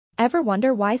Ever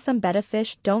wonder why some betta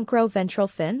fish don't grow ventral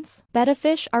fins? Betta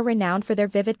fish are renowned for their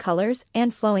vivid colors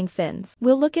and flowing fins.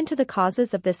 We'll look into the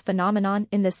causes of this phenomenon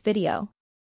in this video.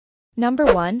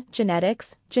 Number 1.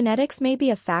 Genetics. Genetics may be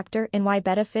a factor in why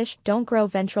betta fish don't grow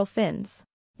ventral fins.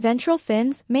 Ventral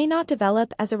fins may not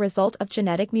develop as a result of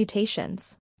genetic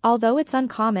mutations. Although it's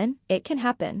uncommon, it can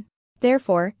happen.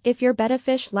 Therefore, if your betta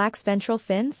fish lacks ventral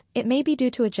fins, it may be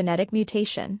due to a genetic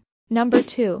mutation. Number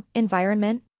 2.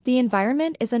 Environment. The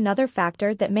environment is another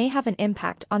factor that may have an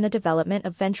impact on the development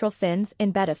of ventral fins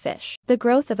in betta fish. The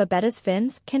growth of a betta's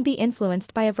fins can be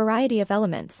influenced by a variety of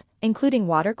elements, including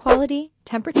water quality,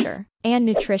 temperature, and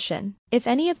nutrition. If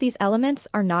any of these elements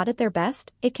are not at their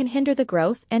best, it can hinder the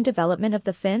growth and development of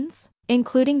the fins,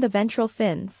 including the ventral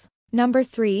fins. Number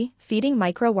 3. Feeding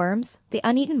microworms. The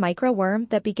uneaten microworm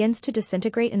that begins to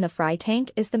disintegrate in the fry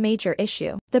tank is the major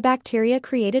issue. The bacteria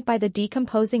created by the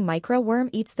decomposing microworm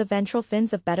eats the ventral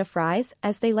fins of betta fries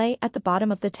as they lay at the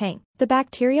bottom of the tank. The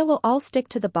bacteria will all stick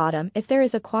to the bottom if there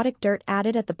is aquatic dirt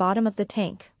added at the bottom of the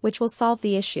tank, which will solve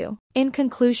the issue. In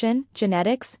conclusion,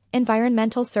 genetics,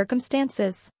 environmental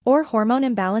circumstances, or hormone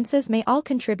imbalances may all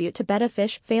contribute to betta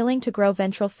fish failing to grow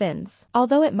ventral fins.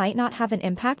 Although it might not have an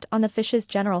impact on the fish's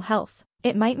general health,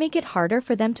 it might make it harder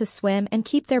for them to swim and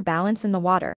keep their balance in the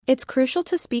water. It's crucial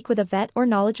to speak with a vet or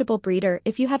knowledgeable breeder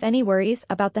if you have any worries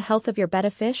about the health of your betta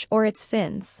fish or its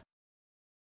fins.